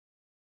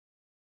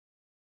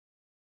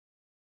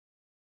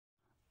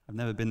I've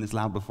never been this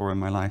loud before in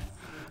my life.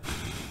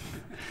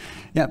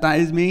 Yeah, that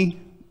is me.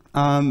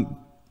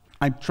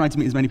 I've tried to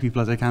meet as many people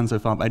as I can so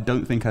far, but I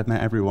don't think I've met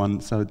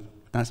everyone. So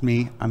that's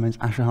me. I'm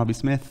Asher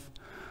Harvey-Smith.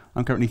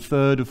 I'm currently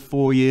third of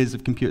 4 years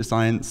of computer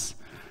science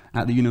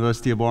at the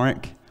University of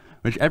Warwick,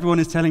 which everyone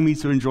is telling me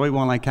to enjoy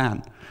while I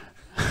can.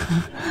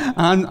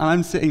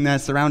 I'm sitting there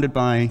surrounded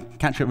by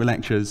catch-up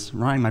lectures,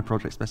 writing my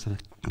project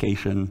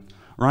specification,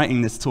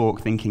 writing this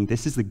talk, thinking,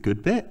 this is the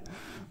good bit?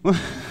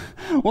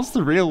 What's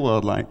the real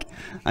world like?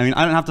 I mean,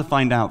 I don't have to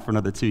find out for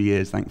another 2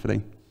 years,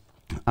 thankfully.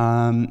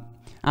 And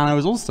I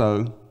was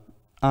also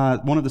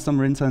one of the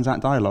summer interns at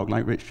Dyalog,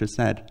 like Rich just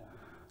said.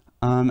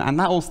 And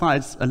that all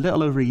started a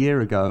little over a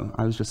year ago.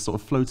 I was just sort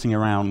of floating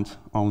around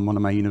on one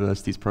of my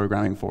university's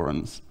programming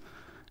forums.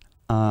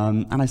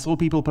 And I saw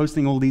people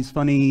posting all these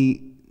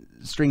funny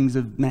strings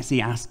of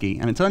messy ASCII,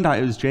 and it turned out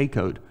it was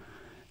J-code.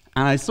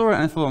 And I saw it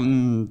and I thought,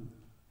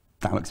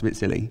 that looks a bit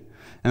silly.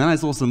 And then I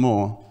saw some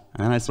more.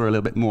 And then I saw a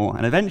little bit more.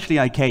 And eventually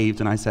I caved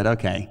and I said,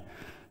 OK,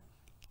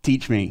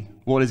 teach me.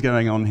 What is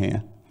going on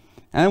here?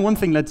 And then one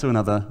thing led to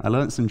another. I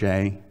learned some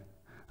J.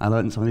 I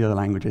learned some of the other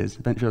languages.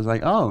 Eventually I was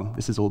like, oh,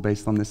 this is all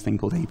based on this thing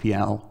called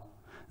APL.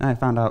 And I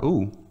found out,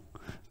 ooh,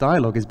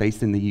 Dyalog is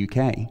based in the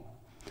UK.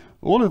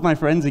 All of my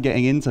friends are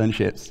getting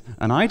internships,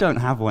 and I don't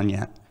have one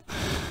yet.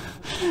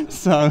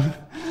 So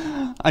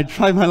I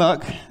tried my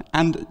luck,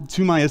 and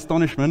to my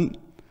astonishment,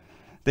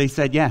 they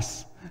said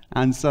yes.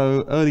 And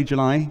so early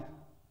July,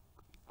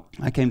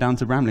 I came down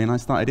to Bramley and I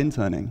started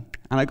interning.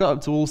 And I got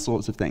up to all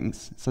sorts of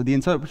things. So the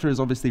interpreter is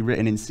obviously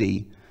written in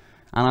C,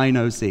 and I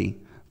know C,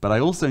 but I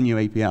also knew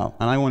APL,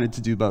 and I wanted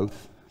to do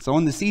both. So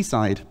on the C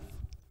side,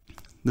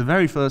 the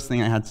very first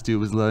thing I had to do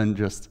was learn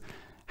just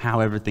how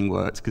everything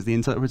works, because the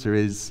interpreter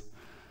is,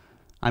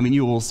 I mean,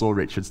 you all saw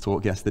Richard's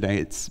talk yesterday.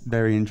 It's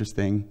very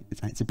interesting.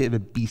 It's a bit of a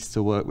beast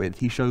to work with.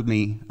 He showed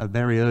me a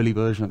very early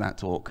version of that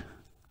talk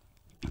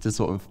to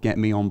sort of get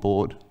me on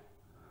board.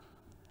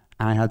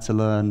 I had to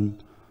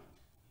learn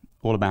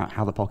all about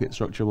how the pocket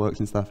structure works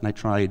and stuff, and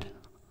I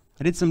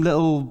did some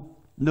little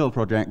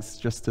projects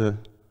just to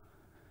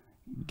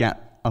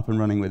get up and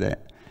running with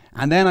it.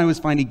 And then I was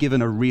finally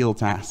given a real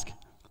task.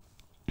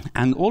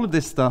 And all of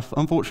this stuff,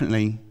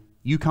 unfortunately,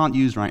 you can't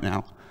use right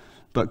now.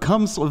 But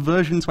come sort of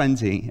version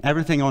 20,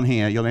 everything on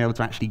here, you'll be able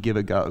to actually give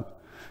a go.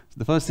 So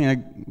the first thing I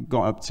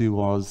got up to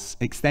was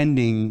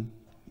extending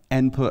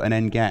nput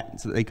and nget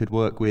so that they could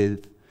work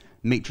with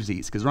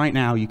matrices. Because right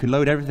now, you can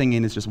load everything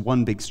in as just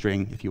one big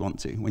string if you want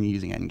to when you're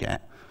using nget.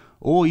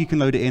 Or you can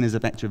load it in as a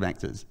vector of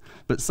vectors.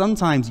 But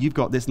sometimes you've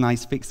got this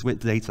nice fixed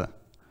width data.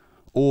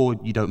 Or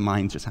you don't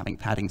mind just having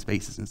padding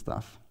spaces and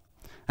stuff.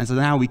 And so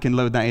now we can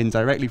load that in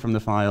directly from the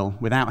file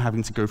without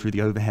having to go through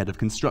the overhead of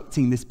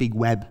constructing this big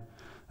web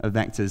of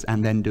vectors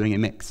and then doing a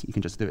mix. You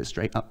can just do it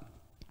straight up.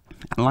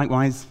 And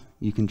likewise,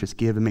 you can just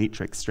give a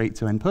matrix straight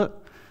to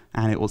input,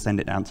 and it will send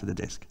it down to the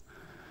disk.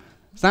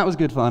 So that was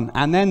good fun.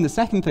 And then the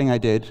second thing I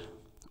did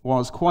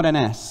was quad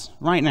NS.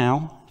 Right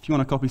now, if you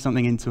want to copy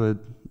something into a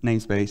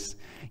namespace,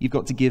 you've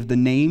got to give the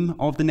name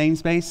of the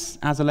namespace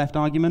as a left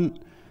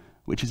argument,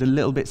 which is a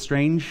little bit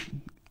strange.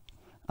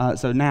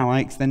 So now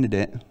I extended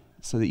it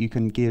so that you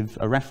can give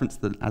a reference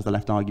as the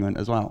left argument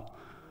as well.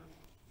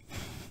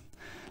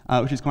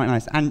 Which is quite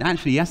nice. And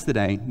actually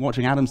yesterday,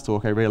 watching Adam's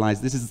talk, I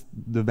realized this is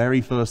the very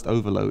first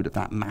overload of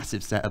that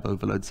massive set of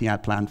overloads he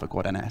had planned for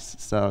quad NS.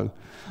 So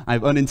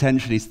I've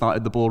unintentionally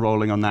started the ball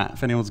rolling on that.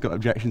 If anyone's got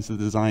objections to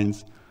the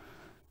designs,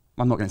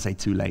 I'm not going to say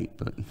too late,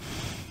 but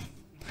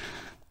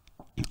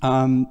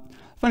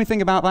funny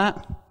thing about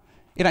that,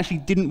 it actually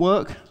didn't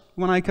work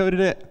when I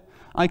coded it.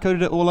 I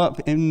coded it all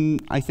up in,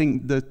 I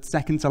think, the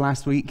second to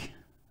last week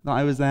that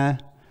I was there.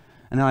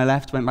 And then I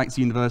left, went back to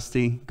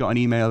university, got an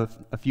email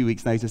a few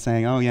weeks later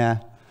saying, oh yeah,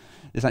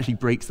 this actually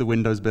breaks the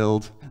Windows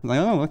build. I was like,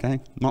 oh, okay,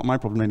 not my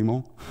problem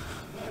anymore.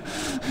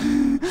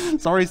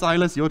 Sorry,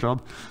 Silas, your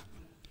job.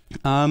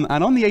 And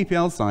on the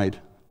APL side,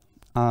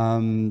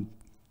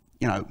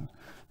 you know,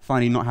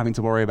 finally not having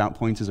to worry about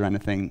pointers or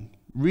anything,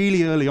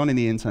 really early on in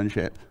the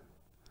internship,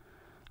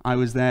 I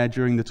was there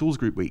during the tools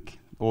group week,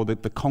 or the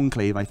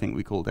conclave, I think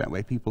we called it,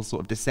 where people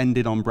sort of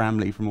descended on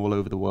Bramley from all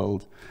over the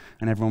world,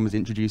 and everyone was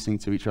introducing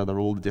to each other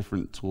all the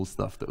different tool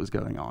stuff that was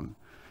going on.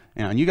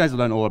 You know, and you guys have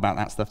learned all about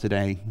that stuff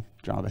today,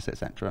 Jarvis,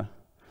 etc.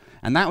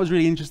 And that was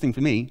really interesting for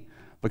me,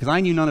 because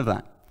I knew none of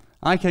that.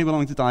 I came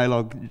along to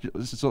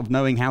Dyalog sort of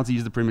knowing how to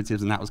use the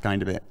primitives, and that was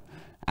kind of it.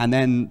 And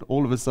then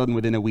all of a sudden,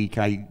 within a week,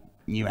 I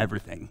knew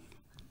everything.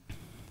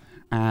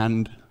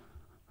 And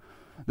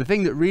the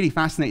thing that really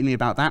fascinated me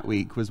about that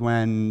week was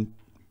when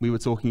we were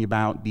talking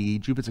about the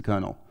Jupyter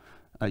kernel.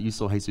 You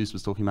saw Jesus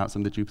was talking about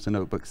some of the Jupyter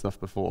notebook stuff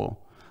before.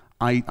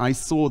 I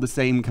saw the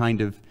same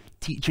kind of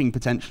teaching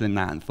potential in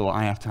that and thought,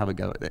 I have to have a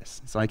go at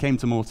this. So I came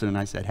to Morton and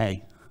I said,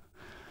 hey,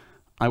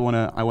 I want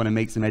to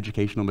make some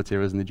educational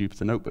materials in the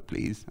Jupyter notebook,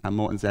 please. And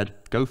Morton said,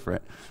 go for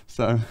it.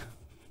 So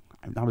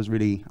I was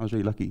really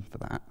lucky for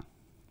that.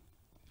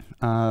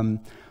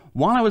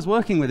 While I was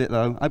working with it,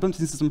 though, I bumped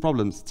into some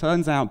problems.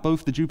 Turns out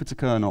both the Jupyter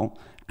kernel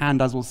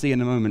and, as we'll see in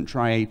a moment,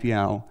 try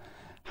APL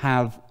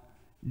have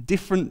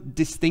different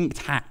distinct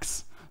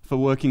hacks for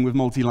working with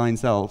multi-line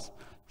cells.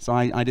 So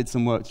I did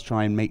some work to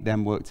try and make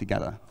them work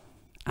together.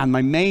 And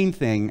my main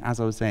thing, as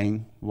I was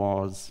saying,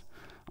 was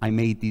I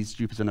made these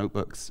Jupyter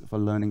notebooks for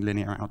learning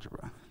linear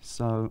algebra.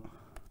 So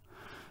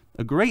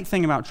a great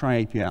thing about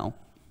try APL,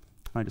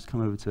 if I just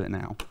come over to it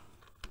now,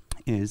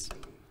 is,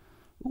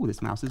 oh,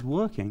 this mouse is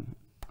working,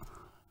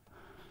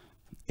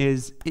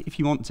 is if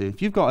you want to,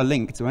 if you've got a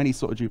link to any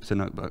sort of Jupyter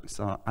notebook,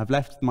 so I've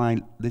left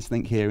this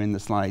link here in the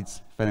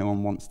slides if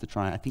anyone wants to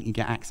try it. I think you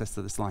get access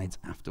to the slides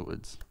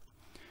afterwards.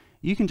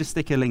 You can just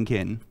stick a link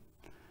in,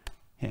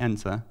 hit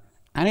enter,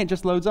 and it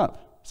just loads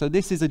up. So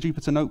this is a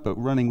Jupyter notebook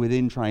running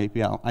within try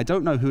APL. I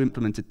don't know who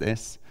implemented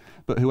this,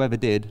 but whoever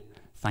did,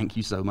 thank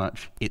you so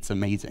much. It's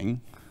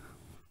amazing.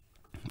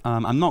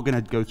 I'm not going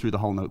to go through the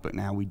whole notebook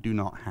now. We do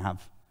not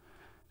have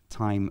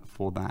time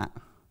for that.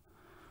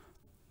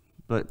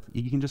 But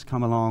you can just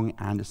come along,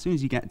 and as soon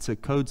as you get to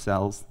code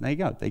cells, there you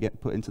go. They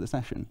get put into the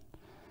session.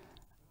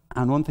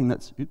 And one thing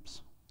that's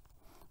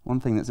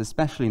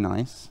especially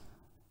nice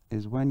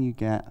is when you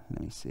get,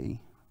 let me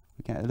see,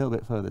 we get a little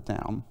bit further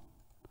down.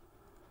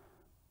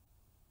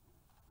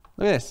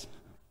 Look at this.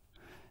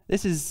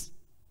 This is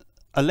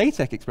a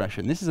LaTeX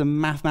expression. This is a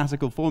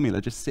mathematical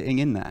formula just sitting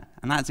in there.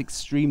 And that's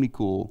extremely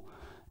cool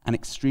and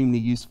extremely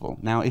useful.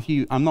 Now,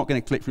 I'm not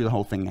going to click through the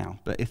whole thing now,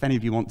 but if any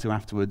of you want to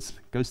afterwards,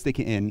 go stick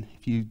it in.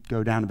 If you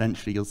go down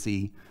eventually, you'll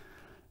see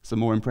some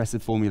more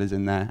impressive formulas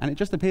in there. And it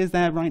just appears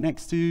there right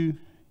next to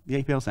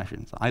the APL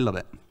session. So I love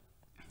it.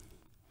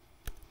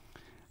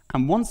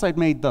 And once I'd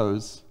made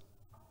those,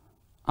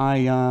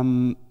 I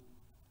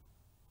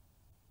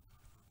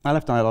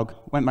left Dyalog,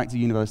 went back to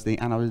university,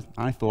 and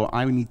I thought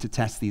I would need to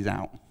test these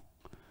out.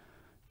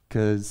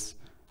 Because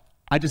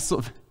I just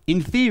sort of,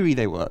 in theory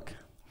they work,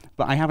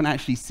 but I haven't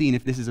actually seen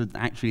if this is an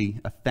actually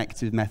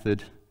effective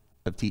method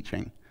of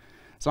teaching.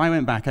 So I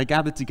went back, I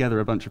gathered together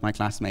a bunch of my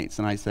classmates,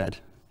 and I said,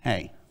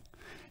 hey,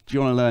 do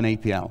you want to learn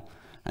APL?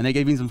 And they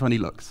gave me some funny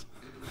looks.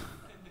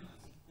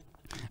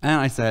 And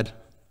I said,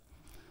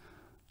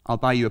 I'll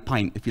buy you a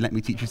pint if you let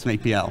me teach you some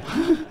APL.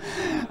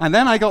 And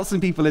then I got some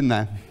people in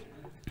there.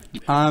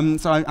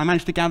 So I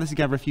managed to gather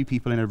together a few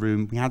people in a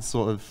room. I had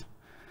sort of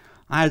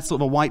a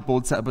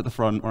whiteboard set up at the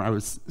front where I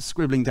was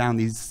scribbling down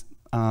these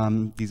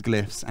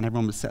glyphs, and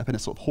everyone was set up in a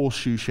sort of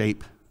horseshoe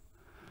shape.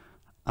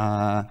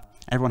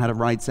 Everyone had a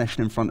ride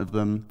session in front of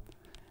them,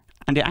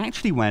 and it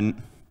actually went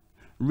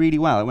really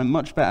well. It went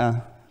much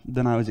better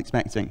than I was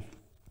expecting.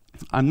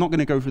 I'm not going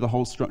to go through the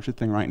whole structured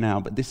thing right now,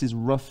 but this is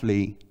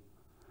roughly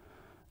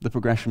the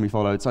progression we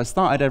followed. So I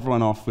started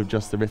everyone off with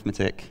just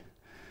arithmetic.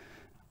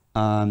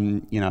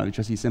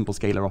 Just these simple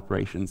scalar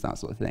operations, that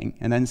sort of thing.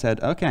 And then said,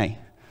 okay,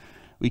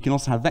 we can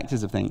also have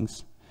vectors of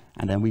things.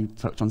 And then we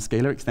touched on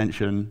scalar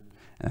extension,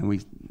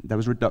 and there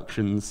was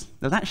reductions.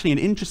 There's actually an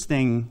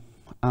interesting,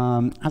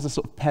 as a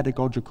sort of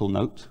pedagogical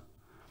note,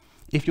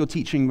 if you're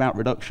teaching about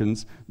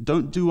reductions,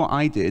 don't do what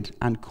I did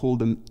and call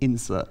them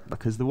insert,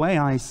 because the way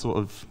I sort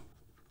of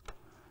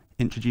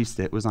introduced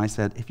it was I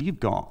said, if you've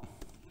got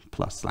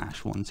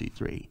 +/1, 2,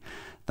 3,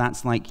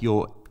 that's like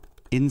you're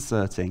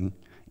inserting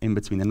in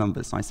between the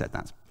numbers. So I said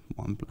that's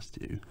 1 +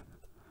 2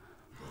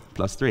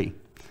 + 3,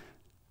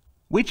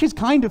 which is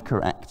kind of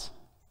correct.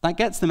 That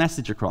gets the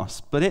message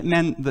across, but it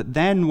meant that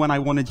then when I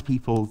wanted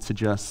people to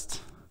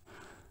just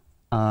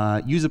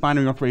use a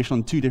binary operation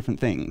on two different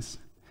things,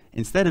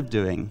 instead of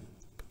doing,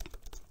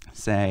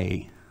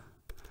 say,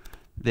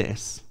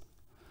 this,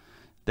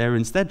 they're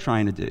instead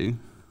trying to do,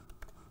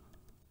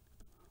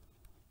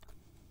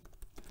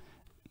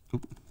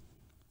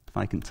 if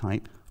I can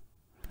type,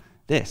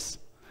 this,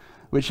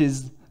 which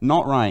is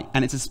not right.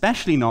 And it's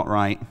especially not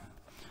right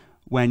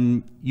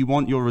when you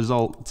want your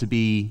result to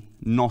be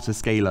not a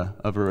scalar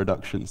of a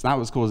reduction. So that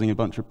was causing a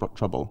bunch of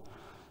trouble.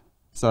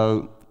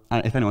 So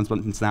if anyone's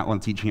bumped into that while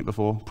teaching it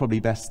before, probably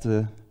best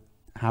to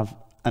have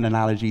an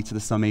analogy to the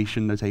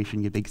summation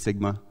notation, your big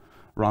sigma,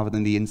 rather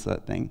than the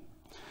insert thing.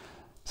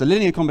 So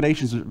linear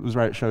combinations was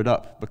where it showed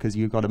up, because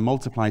you've got to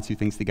multiply two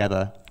things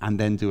together and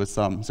then do a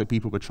sum. So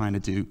people were trying to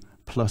do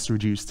plus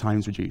reduce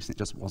times reduce, and it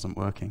just wasn't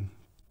working.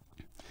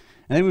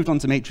 And then we moved on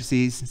to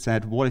matrices,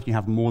 said, what if you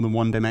have more than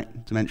one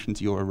dimension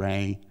to your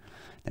array?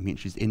 Then we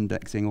introduced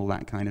indexing, all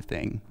that kind of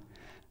thing.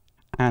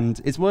 And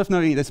it's worth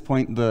noting at this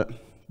point that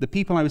the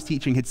people I was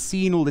teaching had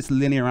seen all this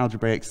linear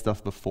algebraic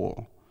stuff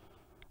before.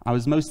 I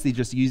was mostly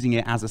just using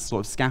it as a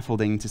sort of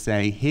scaffolding to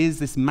say, here's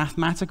this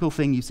mathematical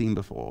thing you've seen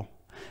before.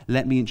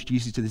 Let me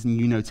introduce you to this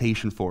new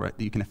notation for it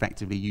that you can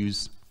effectively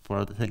use for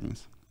other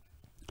things.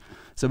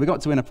 So we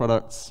got to inner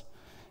products,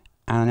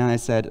 and I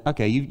said,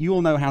 okay, you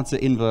all know how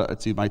to invert a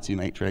 2x2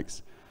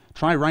 matrix.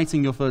 Try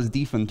writing your first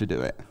defun to do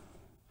it.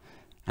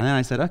 And then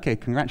I said, okay,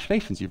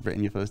 congratulations, you've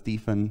written your first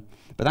defun,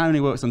 but that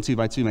only works on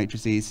 2x2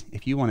 matrices.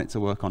 If you want it to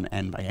work on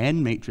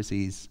n×n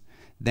matrices,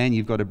 then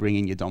you've got to bring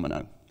in your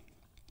domino.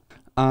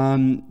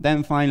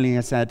 Then finally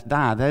I said,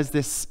 there's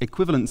this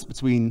equivalence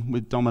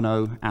with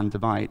domino and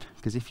divide,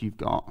 because if you've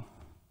got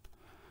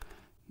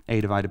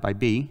a divided by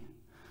b,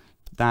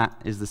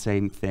 that is the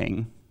same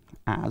thing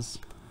as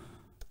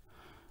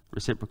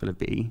reciprocal of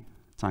b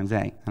times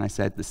a. And I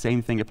said the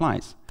same thing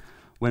applies.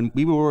 when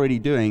we were already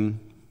doing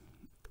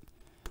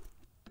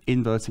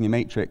inverting a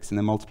matrix and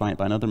then multiplying it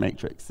by another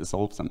matrix to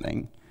solve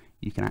something,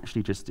 you can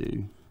actually just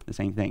do the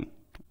same thing.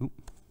 Ooh,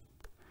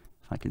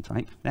 if I can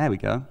type, there we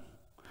go.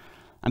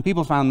 And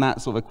people found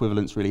that sort of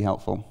equivalence really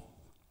helpful.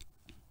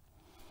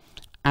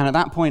 And at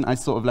that point, I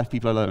sort of left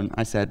people alone.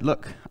 I said,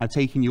 look, I've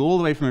taken you all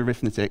the way from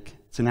arithmetic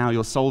to now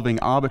you're solving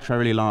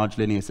arbitrarily large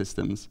linear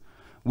systems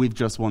with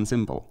just one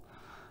symbol.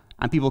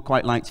 And people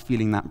quite liked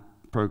feeling that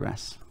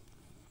progress.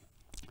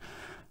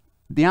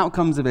 The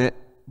outcomes of it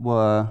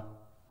were,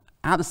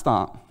 at the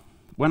start,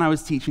 when I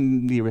was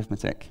teaching the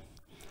arithmetic,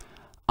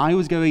 I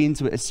was going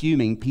into it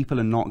assuming people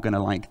are not going to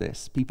like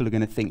this. People are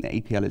going to think that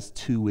APL is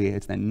too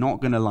weird. They're not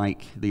going to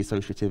like the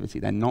associativity.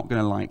 They're not going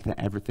to like that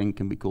everything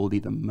can be called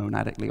either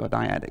monadically or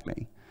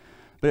dyadically.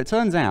 But it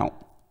turns out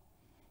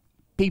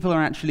people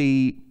are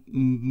actually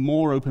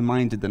more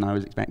open-minded than I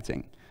was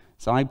expecting.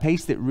 So I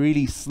paced it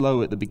really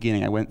slow at the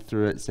beginning. I went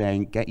through it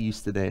saying, get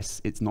used to this.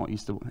 It's not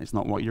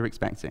what you're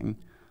expecting.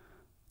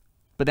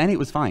 But then it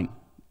was fine.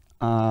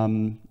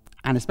 And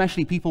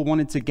especially people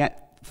wanted to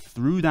get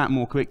through that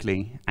more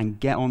quickly and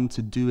get on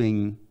to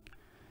doing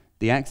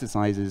the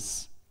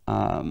exercises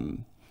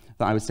that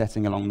I was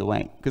setting along the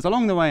way. Because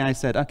along the way I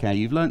said, okay,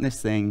 you've learned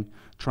this thing,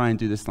 try and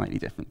do this slightly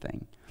different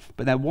thing.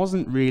 But there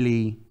wasn't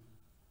really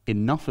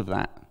enough of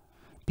that.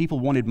 People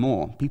wanted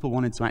more. People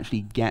wanted to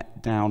actually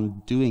get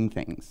down doing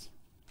things.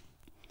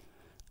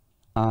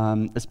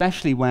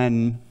 Especially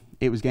when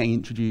it was getting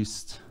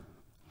introduced.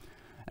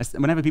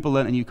 Whenever people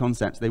learned a new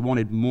concept, they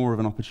wanted more of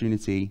an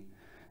opportunity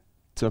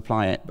to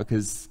apply it,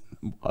 because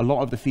a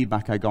lot of the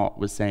feedback I got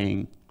was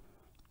saying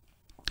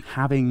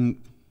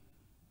having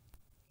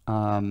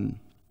something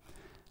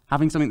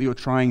that you're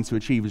trying to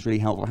achieve is really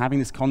helpful. Having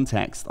this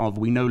context of,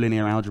 we know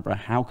linear algebra,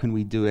 how can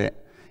we do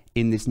it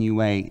in this new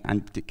way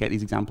and to get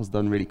these examples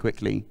done really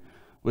quickly,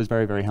 was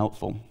very, very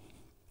helpful.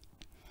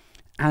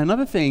 And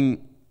another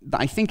thing that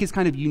I think is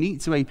kind of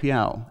unique to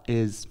APL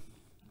is,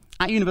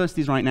 at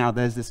universities right now,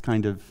 there's this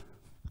kind of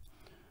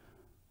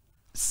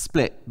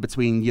split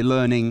between your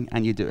learning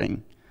and your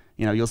doing.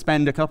 You know, you'll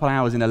spend a couple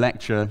hours in a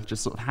lecture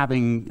just sort of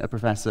having a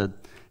professor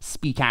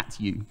speak at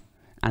you,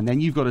 and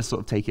then you've got to sort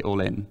of take it all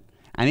in.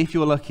 And if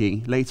you're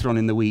lucky, later on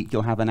in the week,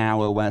 you'll have an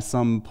hour where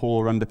some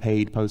poor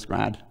underpaid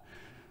postgrad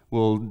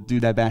will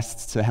do their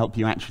best to help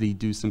you actually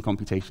do some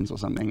computations or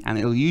something. And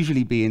it'll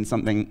usually be in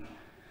something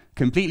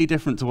completely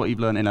different to what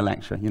you've learned in a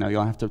lecture. You know,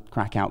 you'll have to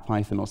crack out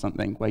Python or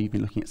something where you've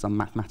been looking at some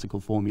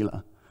mathematical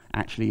formula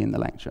actually in the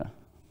lecture.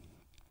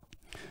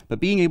 But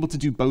being able to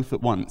do both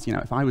at once, you know,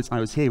 if I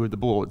was here with the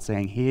board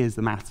saying, here's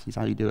the maths, here's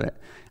how you do it,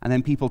 and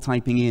then people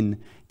typing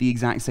in the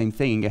exact same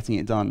thing and getting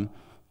it done,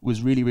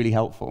 was really, really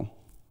helpful.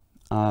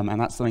 And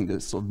that's something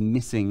that's sort of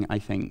missing, I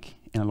think,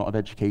 in a lot of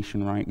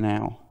education right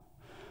now.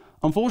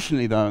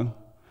 Unfortunately, though,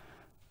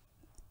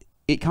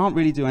 it can't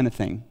really do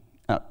anything,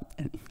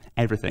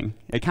 everything.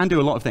 It can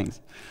do a lot of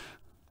things.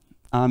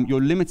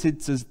 You're limited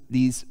to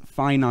these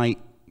finite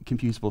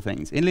computable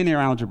things. In linear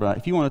algebra,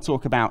 if you want to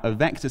talk about a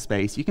vector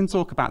space, you can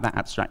talk about that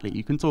abstractly.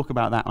 You can talk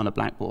about that on a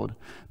blackboard,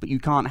 but you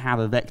can't have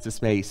a vector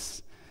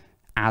space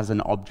as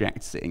an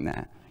object sitting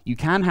there. You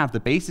can have the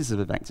basis of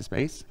a vector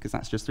space, because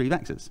that's just 3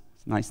 vectors.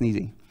 It's nice and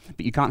easy.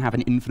 But you can't have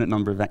an infinite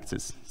number of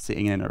vectors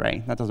sitting in an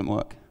array. That doesn't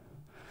work.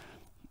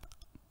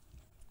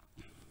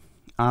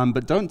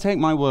 But don't take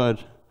my word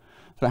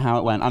for how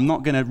it went. I'm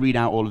not going to read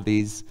out all of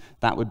these.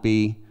 That would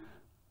be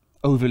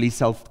overly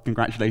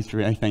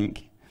self-congratulatory, I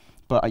think.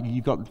 But I think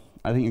you're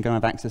going to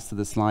have access to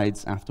the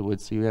slides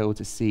afterwards, so you're able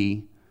to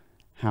see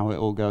how it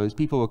all goes.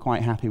 People were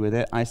quite happy with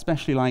it. I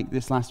especially like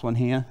this last one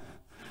here.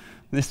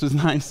 This was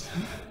nice.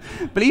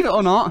 Believe it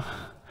or not,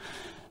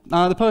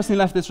 the person who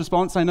left this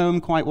response, I know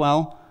him quite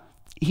well.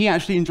 He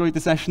actually enjoyed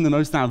the session the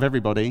most out of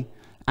everybody,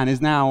 and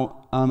is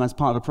now, as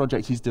part of a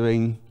project he's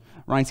doing,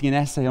 writing an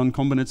essay on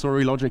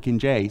combinatorial logic in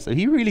J. So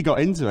he really got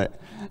into it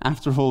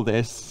after all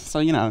this. So,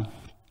 you know,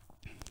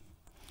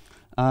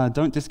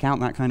 don't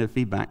discount that kind of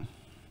feedback.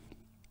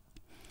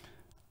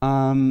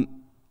 So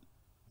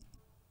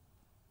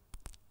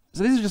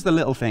this is just a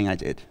little thing I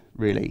did,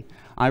 really.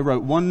 I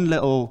wrote one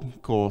little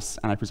course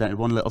and I presented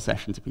one little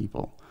session to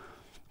people.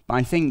 But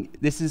I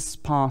think this is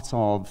part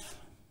of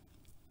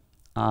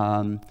sort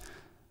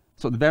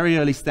of the very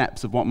early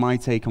steps of what my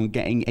take on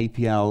getting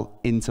APL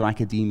into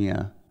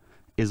academia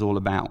is all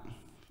about.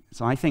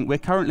 So I think we're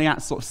currently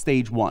at sort of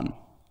stage 1,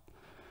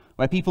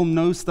 where people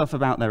know stuff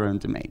about their own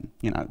domain.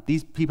 You know,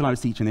 these people I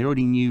was teaching, they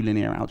already knew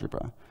linear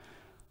algebra.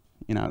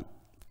 You know,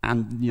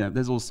 and you know,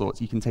 there's all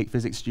sorts. You can take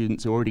physics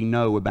students who already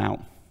know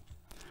about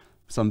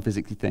some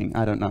physicsy thing,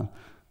 I don't know.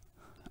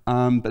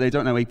 But they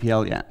don't know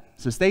APL yet.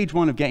 So stage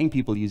 1 of getting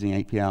people using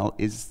APL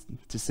is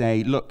to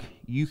say, look,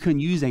 you can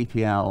use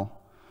APL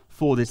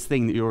for this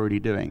thing that you're already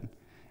doing,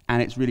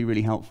 and it's really,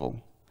 really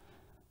helpful.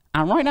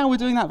 And right now we're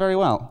doing that very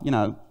well. You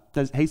know,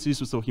 Jesus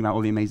was talking about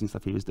all the amazing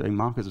stuff he was doing.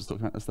 Marcus was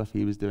talking about the stuff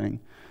he was doing.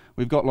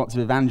 We've got lots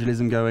of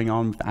evangelism going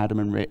on with Adam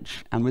and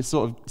Rich, and we're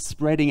sort of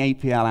spreading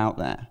APL out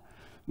there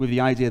with the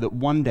idea that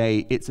one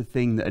day it's a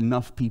thing that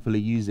enough people are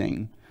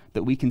using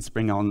that we can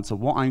spring on to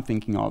what I'm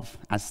thinking of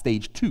as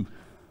stage 2,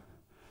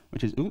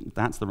 which is, ooh,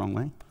 that's the wrong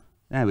way.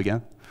 There we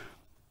go.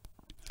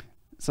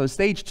 So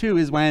stage 2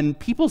 is when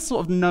people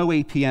sort of know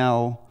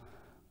APL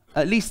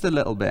at least a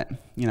little bit.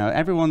 You know,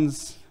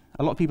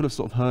 a lot of people have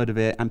sort of heard of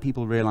it, and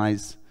people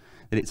realize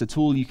that it's a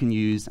tool you can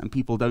use, and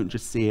people don't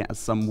just see it as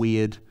some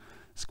weird,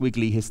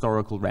 squiggly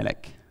historical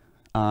relic,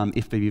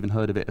 if they've even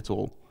heard of it at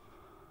all.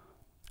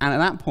 And at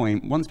that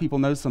point, once people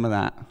know some of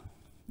that,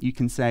 you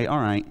can say, all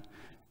right,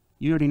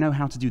 you already know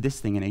how to do this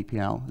thing in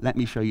APL. Let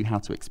me show you how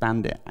to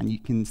expand it. And you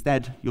can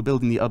instead, you're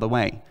building the other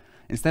way.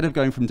 Instead of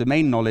going from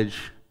domain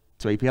knowledge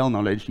to APL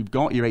knowledge, you've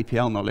got your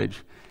APL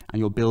knowledge, and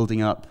you're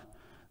building up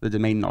the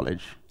domain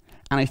knowledge.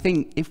 And I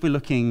think if we're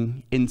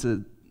looking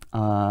into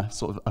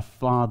sort of a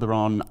farther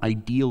on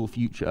ideal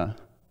future,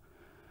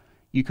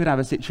 you could have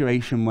a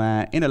situation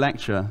where in a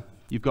lecture,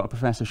 you've got a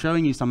professor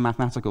showing you some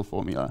mathematical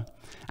formula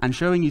and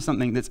showing you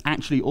something that's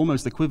actually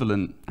almost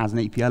equivalent as an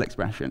APL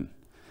expression.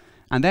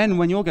 And then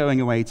when you're going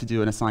away to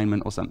do an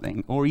assignment or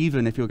something, or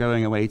even if you're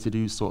going away to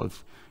do sort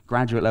of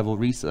graduate level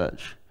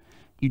research,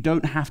 you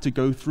don't have to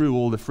go through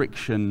all the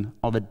friction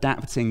of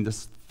adapting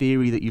this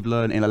theory that you've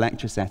learned in a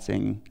lecture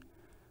setting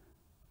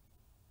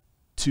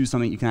to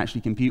something you can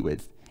actually compute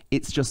with.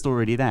 It's just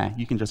already there.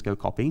 You can just go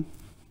copy,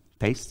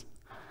 paste,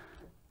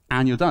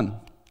 and you're done.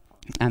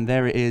 And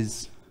there it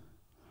is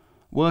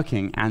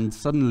working, and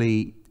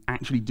suddenly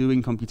actually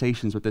doing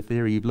computations with the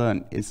theory you've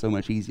learned is so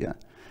much easier.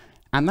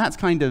 And that's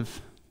kind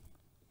of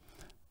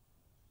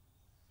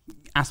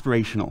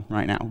aspirational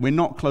right now. We're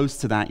not close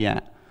to that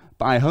yet,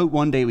 but I hope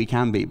one day we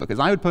can be, because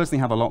I would personally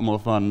have a lot more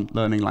fun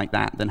learning like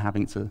that than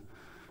having to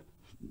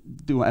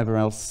do whatever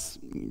else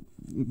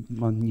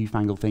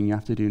newfangled thing you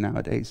have to do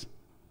nowadays.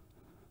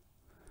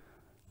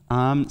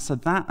 So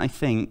that, I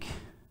think,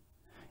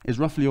 is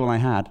roughly all I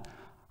had.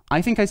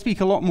 I think I speak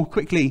a lot more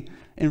quickly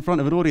in front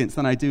of an audience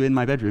than I do in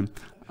my bedroom,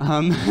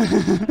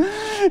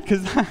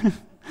 because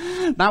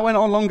that went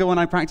on longer when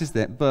I practiced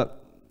it,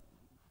 but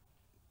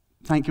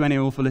thank you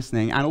anyway for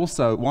listening. And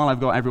also, while I've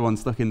got everyone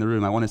stuck in the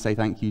room, I want to say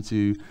thank you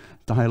to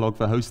Dyalog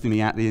for hosting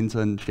me at the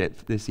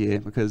internship this year,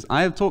 because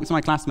I have talked to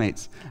my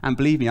classmates, and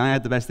believe me, I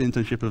had the best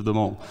internship of them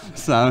all.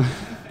 So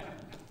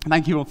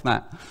thank you all for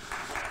that.